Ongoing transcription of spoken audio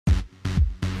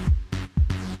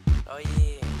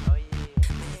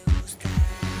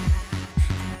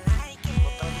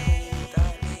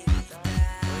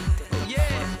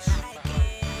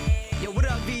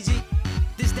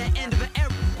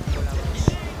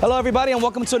Hello everybody and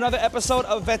welcome to another episode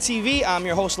of Ep4. I'm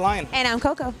your host Lion. And I'm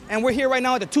Coco. And we're here right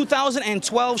now at the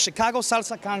 2012 Chicago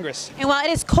Salsa Congress. And while it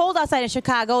is cold outside in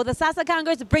Chicago, the Salsa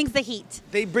Congress brings the heat.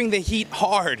 They bring the heat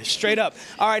hard, straight up.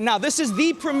 All right, now this is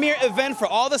the premier event for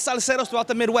all the salseros throughout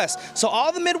the Midwest. So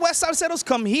all the Midwest salseros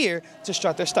come here to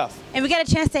strut their stuff. And we got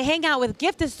a chance to hang out with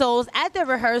gifted souls at the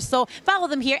rehearsal, follow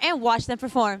them here and watch them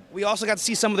perform. We also got to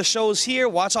see some of the shows here,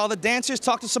 watch all the dancers,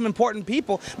 talk to some important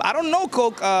people. But I don't know,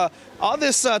 Coke, all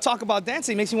this talk about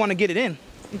dancing makes me want to get it in.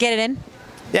 Get it in?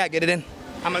 Yeah, get it in.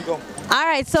 I'm gonna go. All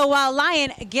right, so while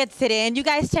Lion gets it in, you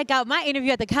guys check out my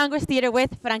interview at the Congress Theater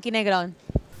with Frankie Negron.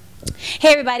 Hey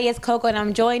everybody, it's Coco and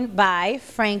I'm joined by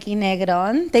Frankie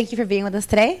Negron. Thank you for being with us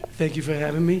today. Thank you for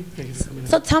having me. Thank you for coming.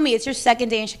 So tell me, it's your second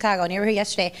day in Chicago and you were here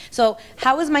yesterday. So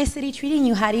how is my city treating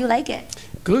you? How do you like it?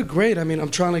 Good, great. I mean,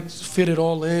 I'm trying to fit it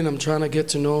all in. I'm trying to get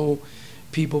to know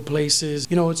people, places.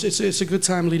 You know, it's a good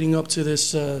time leading up to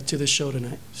this show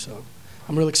tonight. So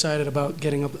I'm real excited about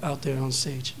getting out there on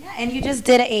stage. Yeah, and you just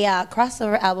did a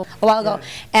crossover album a while ago,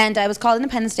 and it was called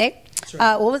Independence Day.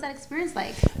 Right. What was that experience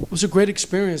like? It was a great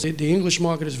experience. The English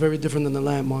market is very different than the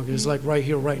Latin market. It's like right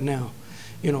here, right now.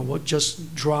 You know, what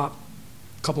just dropped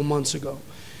a couple months ago.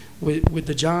 With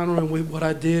the genre and with what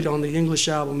I did on the English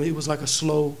album, it was like a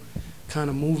slow kind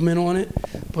of movement on it.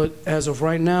 But as of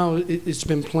right now, it's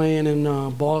been playing in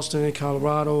Boston,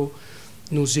 Colorado,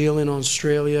 New Zealand,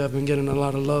 Australia. I've been getting a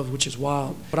lot of love, which is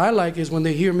wild. What I like is when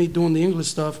they hear me doing the English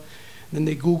stuff, then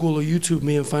they Google or YouTube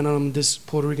me and find out I'm this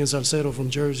Puerto Rican salsero from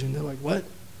Jersey, and they're like, what?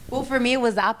 Well, for me, it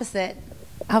was the opposite.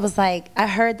 I was like, I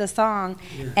heard the song,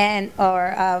 and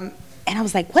I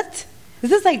was like, what?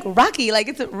 This is like rocky, like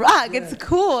it's a rock, it's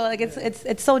cool, like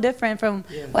it's so different from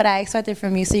what I expected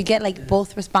from you. So you get like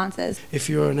both responses. If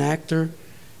you're an actor,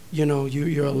 you know,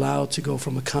 you're allowed to go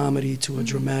from a comedy to a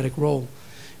dramatic role.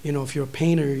 You know, if you're a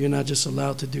painter, you're not just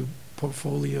allowed to do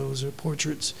portfolios or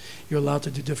portraits. You're allowed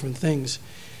to do different things.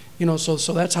 You know, so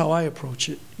that's how I approach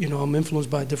it. You know, I'm influenced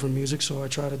by different music, so I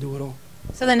try to do it all.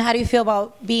 So then how do you feel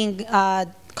about being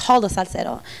called a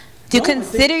salsero? Do you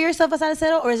consider yourself a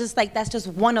salsero, or is this like that's just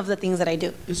one of the things that I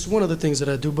do? It's one of the things that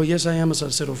I do, but yes, I am a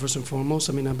salsero first and foremost.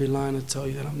 I mean, I'd be lying to tell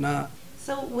you that I'm not.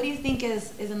 So what do you think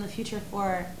is in the future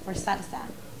for salsa?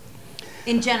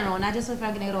 In general, not just with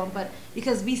Frankie Negron, but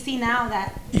because we see now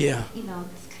that, you know,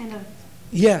 it's kind of...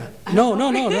 Yeah. No.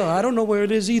 I don't know where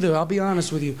it is either. I'll be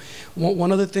honest with you.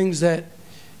 One of the things that,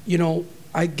 you know,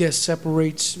 I guess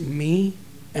separates me,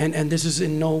 and this is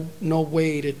in no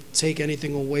way to take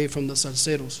anything away from the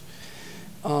salseros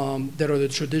that are the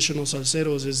traditional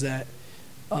salseros, is that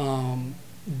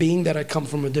being that I come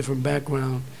from a different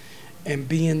background and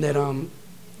being that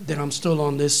I'm still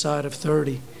on this side of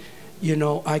 30, you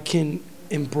know, I can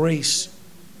embrace,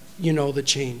 you know, the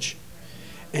change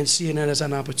and seeing it as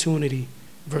an opportunity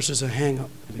versus a hang-up.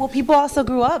 Well, people also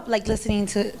grew up like listening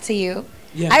to you.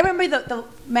 Yeah. I remember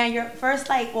man, your first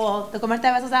the Comerte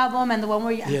Besos album and the one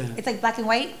where it's like black and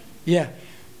white. Yeah.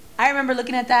 I remember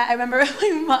looking at that. I remember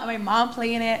my mom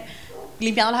playing it,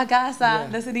 limpiando la casa,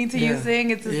 listening to you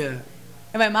sing. It's just,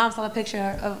 and my mom saw a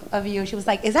picture of you. She was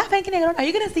like, "Is that Frankie Negron? Are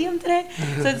you gonna see him today?"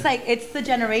 So it's like it's the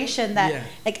generation that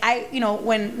like you know,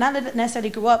 when not that necessarily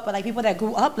grew up, but like people that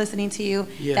grew up listening to you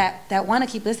that want to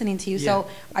keep listening to you. So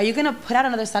are you gonna put out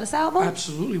another salsa album?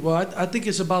 Absolutely. Well, I think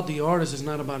it's about the artist. It's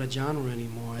not about a genre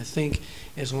anymore. I think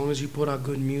as long as you put out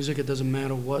good music, it doesn't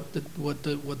matter what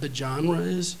the genre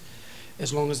is,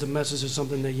 as long as the message is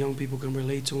something that young people can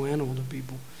relate to and older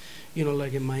people. You know,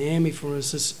 like in Miami, for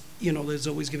instance, you know, there's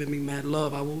always giving me mad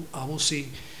love. I will see,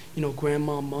 you know,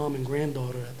 grandma, mom, and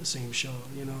granddaughter at the same show,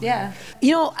 you know. Yeah.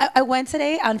 You know, I went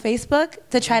today on Facebook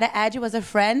to try to add you as a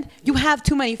friend. You have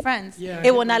too many friends. Yeah,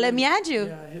 it will not let me add you.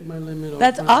 Yeah, I hit my limit.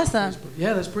 That's awesome.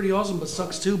 Yeah, that's pretty awesome, but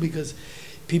sucks too because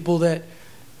people that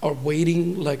are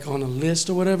waiting like on a list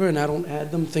or whatever and I don't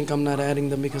add them think I'm not adding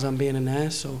them because I'm being an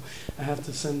ass, so I have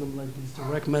to send them like these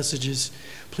direct messages.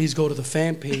 Please go to the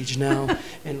fan page now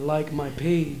and like my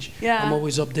page. Yeah. I'm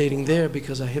always updating there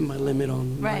because I hit my limit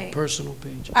on my personal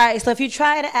page. All right, so if you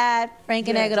try to add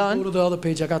Frankie Negron, go to the other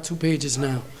page. I got 2 pages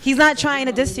now. He's not trying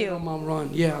to diss you. I'm on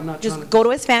run. Yeah, I'm not just trying to. Go to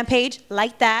his fan page,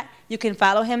 like that. You can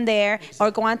follow him there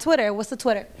or go on Twitter. What's the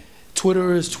Twitter?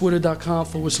 Twitter is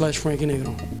twitter.com/Frankie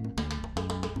Negron.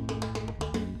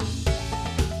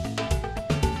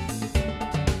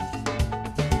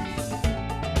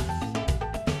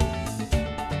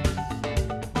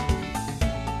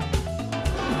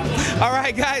 All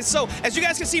right, guys, so as you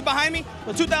guys can see behind me,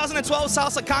 the 2012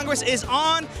 Salsa Congress is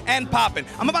on and popping.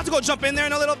 I'm about to go jump in there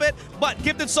in a little bit, but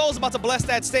Gifted Soul is about to bless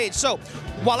that stage. So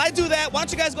while I do that, why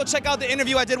don't you guys go check out the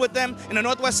interview I did with them in the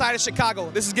northwest side of Chicago.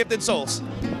 This is Gifted Souls.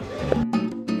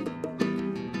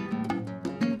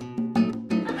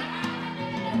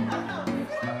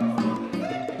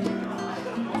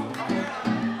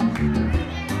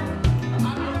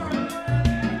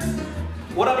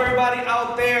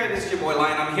 out there? This is your boy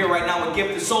Lion. I'm here right now with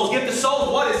Gifted Souls. Gifted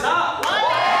Souls, what is up?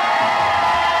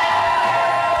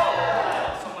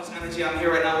 So much energy. I'm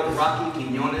here right now with Rocky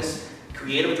Quinones,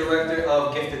 creative director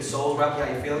of Gifted Souls. Rocky, how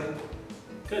you feeling?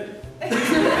 Good.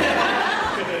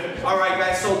 All right,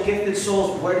 guys. So Gifted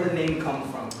Souls, where did the name come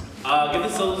from?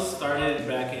 Gifted Souls started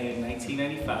back in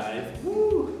 1995.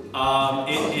 Woo.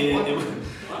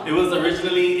 It was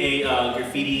originally a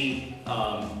graffiti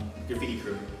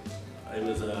crew. It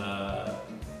was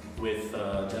with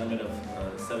a gentleman of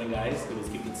 7 guys. It was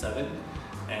Gifted 7,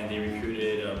 and they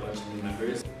recruited a bunch of new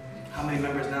members. How many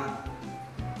members now?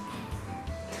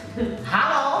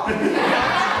 Hello.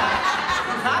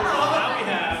 Now we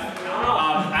have.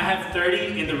 I have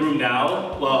 30 in the room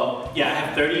now. Well, yeah, I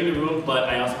have 30 in the room, but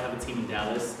I also have a team in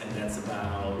Dallas, and that's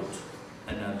about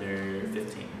another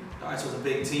 15. All right, so it's a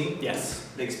big team. Yes.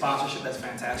 Big sponsorship. That's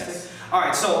fantastic. Yes. All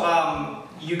right, so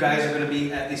you guys are going to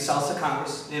be at the Salsa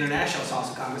Congress, the International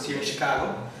Salsa Congress here in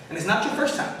Chicago, and it's not your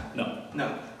first time. No.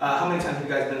 No. How many times have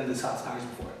you guys been to the Salsa Congress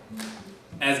before?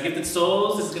 As Gifted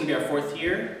Souls, this is going to be our 4th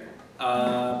year.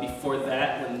 Before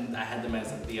that, when I had them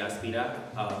as the Aspira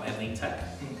at Lane Tech, I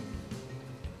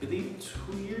believe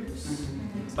 2 years?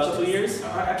 Mm-hmm. About 2 years?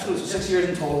 Absolutely, so 6 years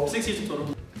in total. 6 years in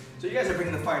total. So you guys are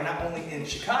bringing the fire not only in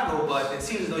Chicago, but it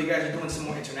seems as though you guys are doing some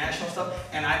more international stuff,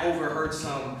 and I overheard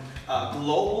some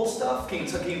global stuff. Can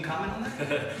you comment on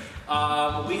that?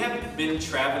 We have been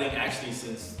traveling actually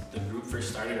since the group first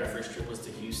started. Our first trip was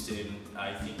to Houston.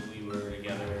 I think we were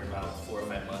together about 4 or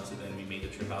 5 months, and then we made the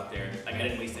trip out there. Like, I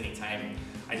didn't waste any time.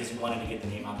 I just wanted to get the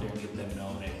name out there and get them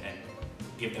known and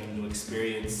give them a new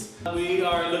experience. We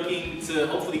are looking to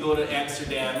hopefully go to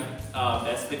Amsterdam.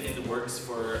 That's been in the works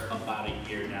for about a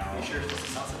year now. Are you sure it's just a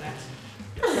salsa dance?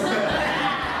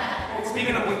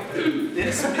 Speaking of which,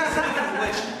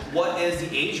 what is the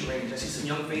age range? I see some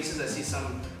young faces. I see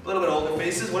some a little bit older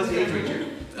faces. What is the age range here?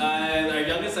 Our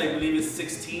youngest, I believe, is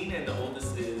 16, and the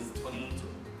oldest is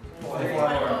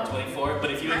 24.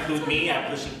 But if you include me, I'm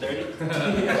pushing 30.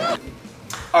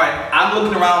 All right, I'm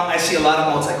looking around. I see a lot of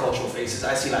multicultural faces.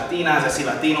 I see Latinas, I see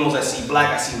Latinos, I see black,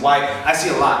 I see white. I see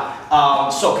a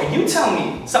lot. So can you tell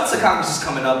me, Salsa Congress is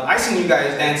coming up. I seen you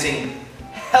guys dancing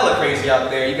hella crazy out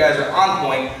there. You guys are on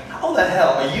point. How the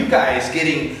hell are you guys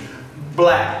getting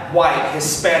black, white,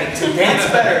 Hispanic to dance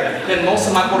better than most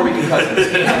of my Puerto Rican cousins?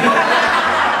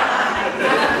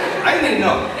 I didn't even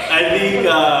know. I think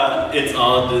it's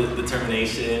all the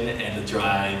determination and the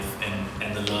drive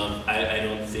and the love. I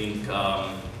don't think,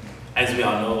 as we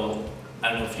all know, I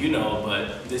don't know if you know,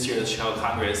 but this year at the Chicago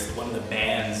Congress, one of the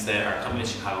bands that are coming to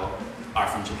Chicago are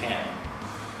from Japan.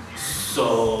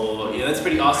 So yeah, that's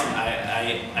pretty awesome.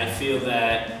 I feel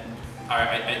that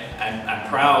I'm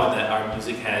proud that our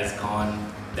music has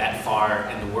gone that far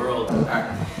in the world.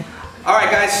 All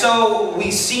right, guys, so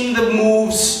we've seen the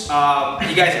moves.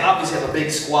 You guys obviously have a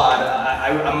big squad.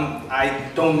 I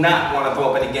do not want to throw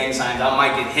up any gang signs. I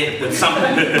might get hit with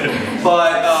something.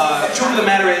 But the truth of the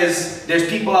matter is, there's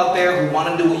people out there who want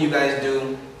to do what you guys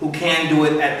do, who can do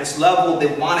it at this level.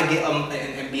 They want to get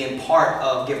and be a part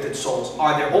of Gifted Souls.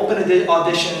 Are there open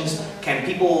auditions? Can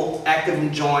people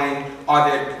actively join? Are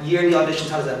there yearly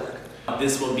auditions? How does that work?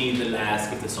 This will be the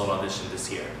last Gifted Soul audition this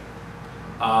year.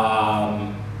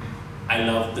 I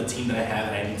love the team that I have,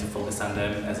 and I need to focus on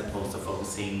them as opposed to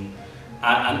focusing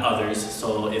on others.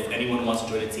 So if anyone wants to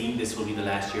join the team, this will be the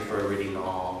last year for a really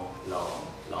long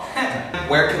time.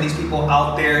 Where can these people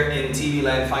out there in TV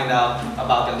land find out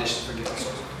about the auditions for Gifted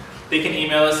Souls? They can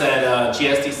email us at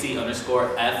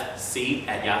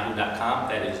gsdc_fc@yahoo.com.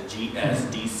 That is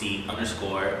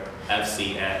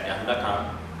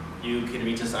gsdc_fc@yahoo.com. You can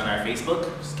reach us on our Facebook,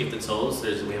 just Gifted Souls.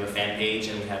 We have a fan page,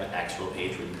 and we have an actual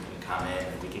page where you can comment,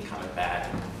 and we can comment back.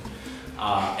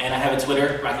 And I have a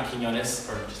Twitter, Rocky Quinones,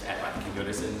 or just at Rocky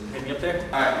Quinones, and hit me up there.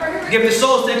 All right, Gifted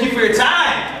Souls, thank you for your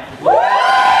time.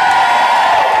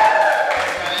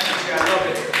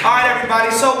 All right,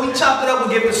 everybody, so we chopped it up with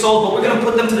Gifted Souls, but we're going to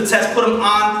put them to the test, put them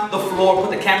on the floor,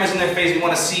 put the cameras in their face. We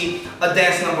want to see a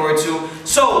dance number or two.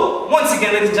 So, once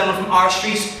again, ladies and gentlemen, from our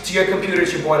streets to your computer,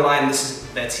 it's your boy Lion. This is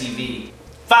That TV.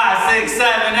 5, 6,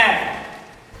 7, 8.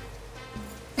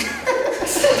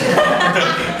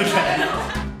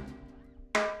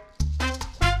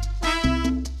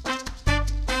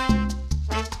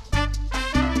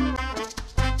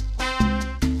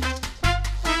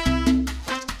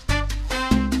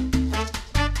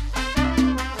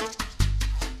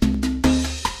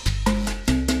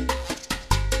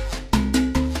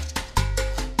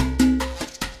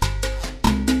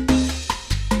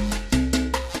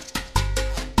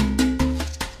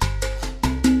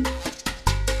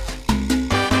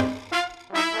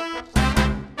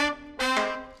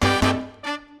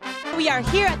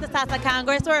 are here at the Salsa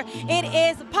Congress, where it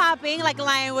is popping, like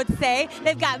Lion would say.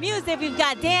 They've got music, we've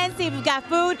got dancing, we've got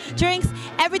food, drinks,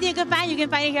 everything you can find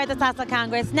it here at the Salsa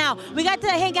Congress. Now, we got to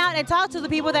hang out and talk to the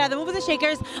people that are the movers and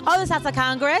shakers of the Salsa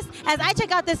Congress. As I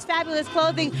check out this fabulous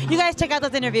clothing, you guys check out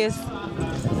those interviews.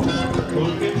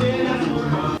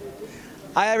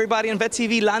 Hi everybody in Vet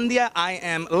TV Landia. I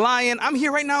am Lion. I'm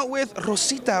here right now with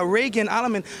Rosita Reagan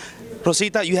Alaman.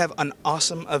 Rosita, you have an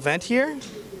awesome event here.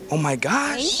 Oh my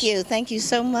gosh. Thank you. Thank you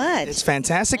so much. It's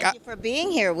fantastic. Thank you for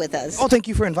being here with us. Oh, thank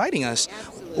you for inviting us.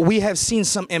 Absolutely. We have seen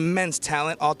some immense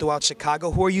talent all throughout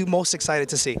Chicago. Who are you most excited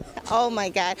to see? Oh my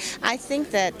God. I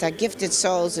think that Gifted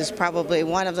Souls is probably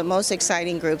one of the most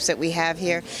exciting groups that we have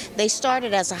here. They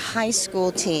started as a high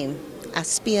school team,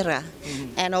 Aspira,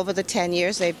 and over the 10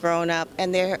 years they've grown up,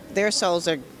 and their souls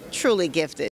are truly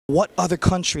gifted. What other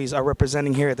countries are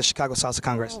representing here at the Chicago Salsa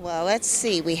Congress? Well, let's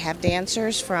see. We have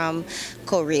dancers from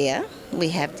Korea. We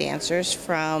have dancers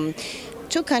from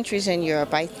 2 countries in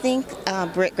Europe, I think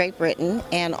Great Britain,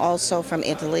 and also from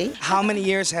Italy. How many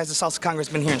years has the Salsa Congress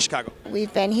been here in Chicago?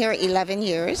 We've been here 11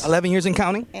 years. 11 years and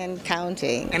counting? And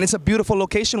counting. And it's a beautiful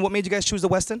location. What made you guys choose the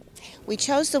Westin? We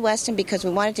chose the Westin because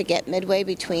we wanted to get midway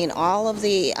between all of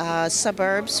the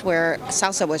suburbs where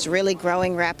salsa was really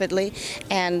growing rapidly,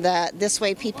 and this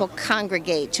way people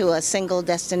congregate to a single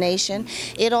destination.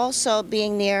 It also,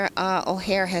 being near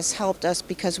O'Hare, has helped us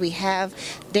because we have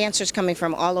dancers coming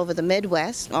from all over the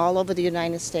Midwest, all over the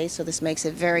United States, so this makes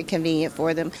it very convenient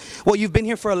for them. Well, you've been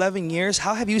here for 11 years.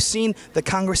 How have you seen the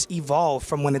Congress evolve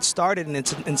from when it started in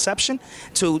its inception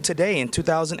to today in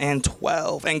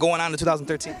 2012 and going on to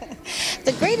 2013?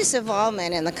 The greatest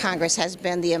involvement in the Congress has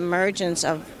been the emergence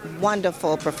of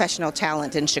wonderful professional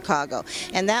talent in Chicago,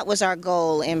 and that was our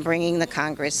goal in bringing the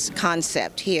Congress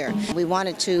concept here. We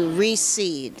wanted to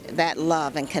reseed that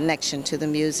love and connection to the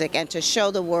music and to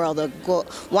show the world the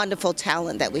wonderful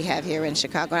talent that we have here in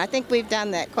Chicago, and I think we've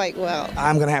done that quite well.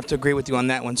 I'm going to have to agree with you on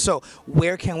that one. So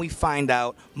where can we find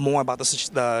out more about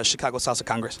the Chicago Salsa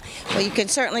Congress? Well, you can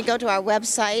certainly go to our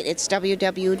website. It's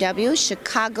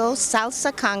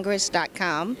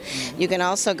www.chicagosalsacongress.com. You can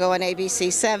also go on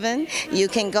ABC7. You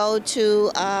can go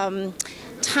to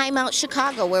Time Out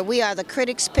Chicago, where we are the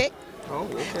critics' pick. Oh,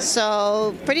 okay.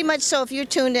 So pretty much so if you're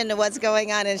tuned into what's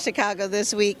going on in Chicago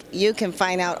this week, you can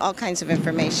find out all kinds of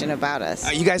information about us.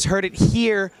 You guys heard it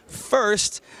here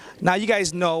first. Now you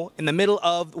guys know, in the middle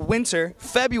of winter,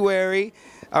 February,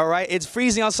 all right, it's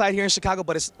freezing outside here in Chicago,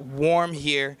 but it's warm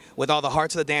here with all the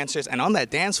hearts of the dancers and on that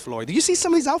dance floor. Do you see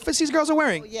some of these outfits these girls are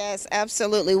wearing? Oh, yes,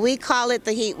 absolutely. We call it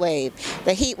the heat wave.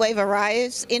 The heat wave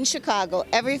arrives in Chicago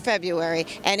every February,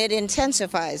 and it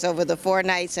intensifies over the 4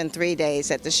 nights and 3 days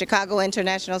that the Chicago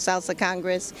International Salsa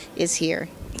Congress is here.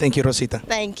 Thank you, Rosita.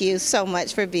 Thank you so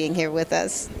much for being here with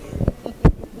us.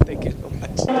 Thank you so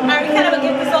much. All right, we kind of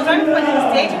get this over for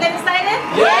the stage. You guys excited?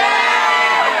 Yeah!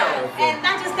 And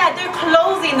not just that, they're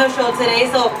closing the show today,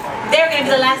 so they're going to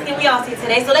be the last thing we all see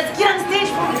today. So let's get on stage.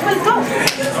 Let's go.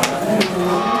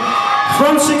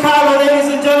 From Chicago, ladies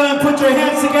and gentlemen, put your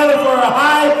hands together for a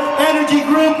high-energy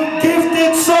group,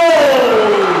 Gifted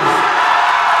Souls.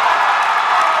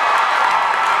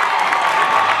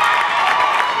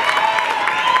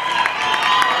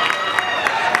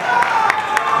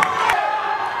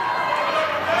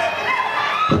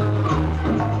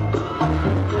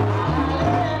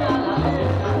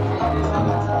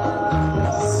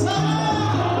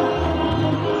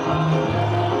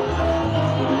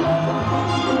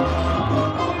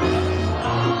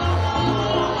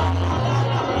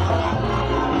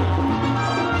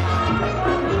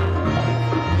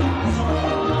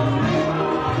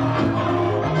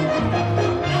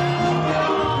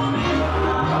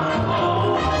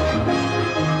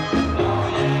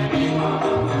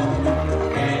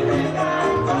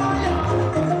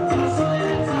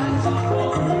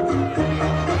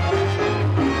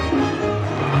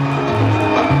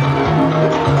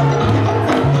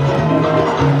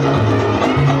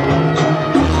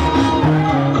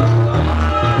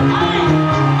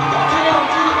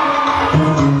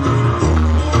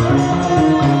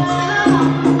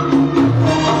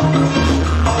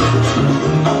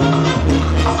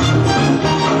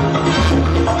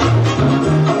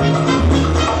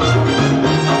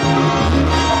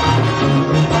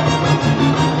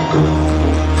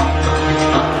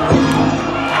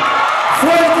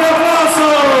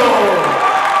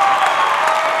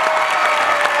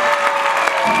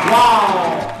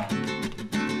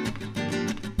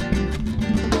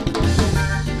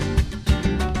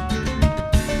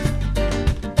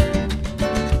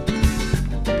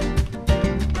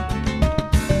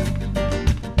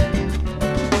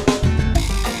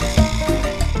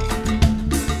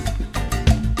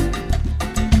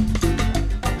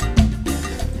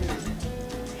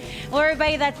 Well,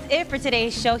 everybody, that's it for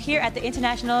today's show here at the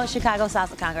International Chicago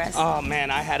Salsa Congress. Oh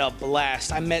man, I had a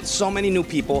blast. I met so many new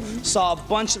people, saw a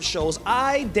bunch of shows.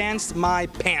 I danced my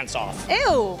pants off.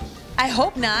 Ew. I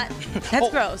hope not.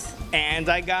 That's gross. And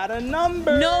I got a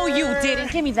number. No, you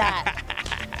didn't. Give me that.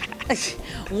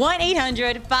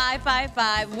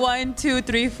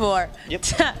 1-800-555-1234. Yep.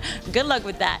 Good luck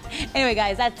with that. Anyway,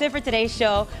 guys, that's it for today's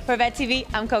show. For Vet TV,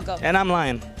 I'm Coco. And I'm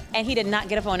Lion. And he did not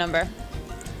get a phone number.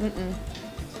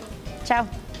 Ciao.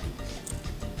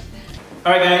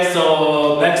 All right, guys.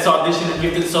 So next audition of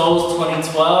Gifted Souls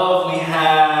 2012, we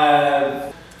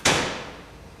have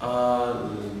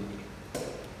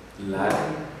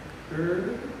Liger.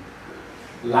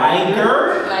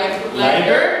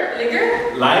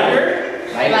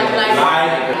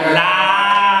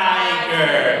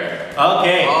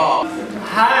 Okay.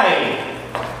 Hi.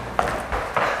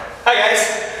 Hi, guys.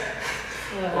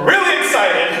 Really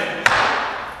excited.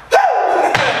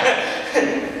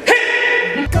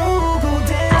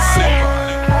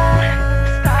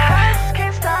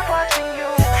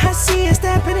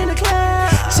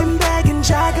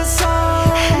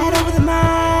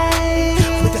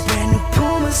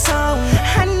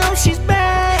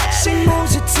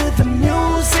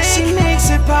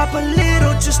 Pop a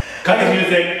little, just cut the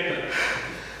music.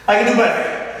 I can do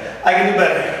better. I can do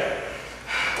better.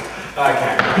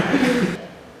 Okay.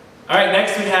 All right,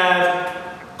 next we have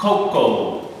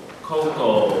Coco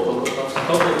Club.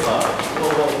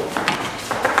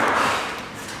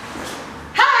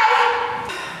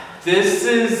 Hi! This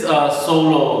is a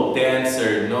solo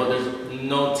dancer. No, there's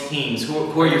no teams.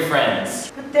 Who are your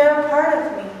friends? But they're a part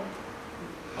of me.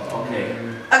 Okay.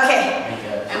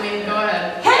 Okay. I mean, go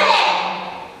ahead. Hey!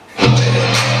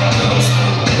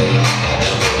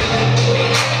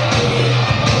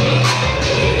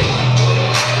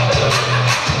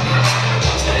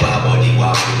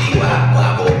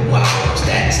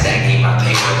 Stacking my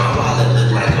paper, my wallet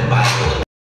look like a Bible.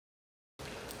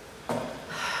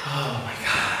 Oh my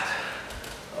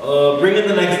God. Bring in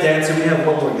the next dancer. We have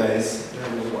one more, guys. We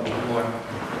have one more.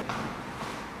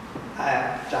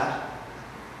 Hi, Josh.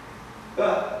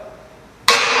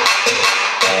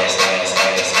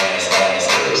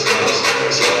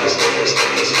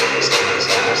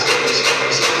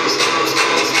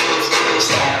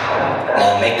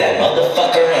 Now make that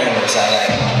motherfucker hammer sound like.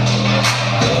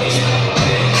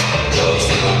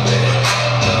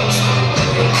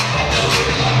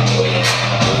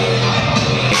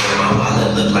 My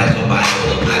wallet look like a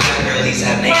Bible. I got girlies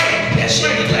have names. That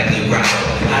shit look like a grotto.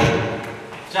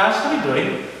 Josh, what are you doing?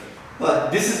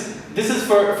 What? This is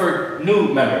for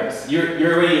new members.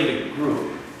 You're already in the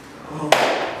group. Oh.